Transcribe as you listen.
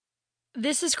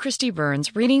This is Christy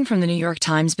Burns reading from the New York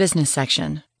Times business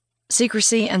section.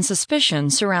 Secrecy and suspicion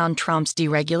surround Trump's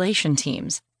deregulation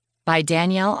teams by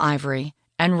Danielle, Ivory,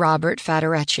 and Robert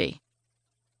Faturechi.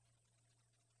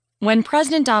 When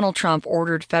President Donald Trump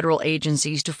ordered federal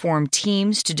agencies to form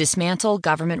teams to dismantle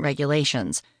government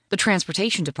regulations, the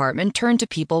Transportation Department turned to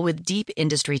people with deep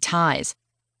industry ties.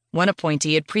 One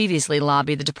appointee had previously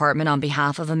lobbied the department on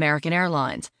behalf of American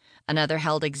Airlines. Another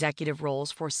held executive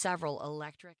roles for several electric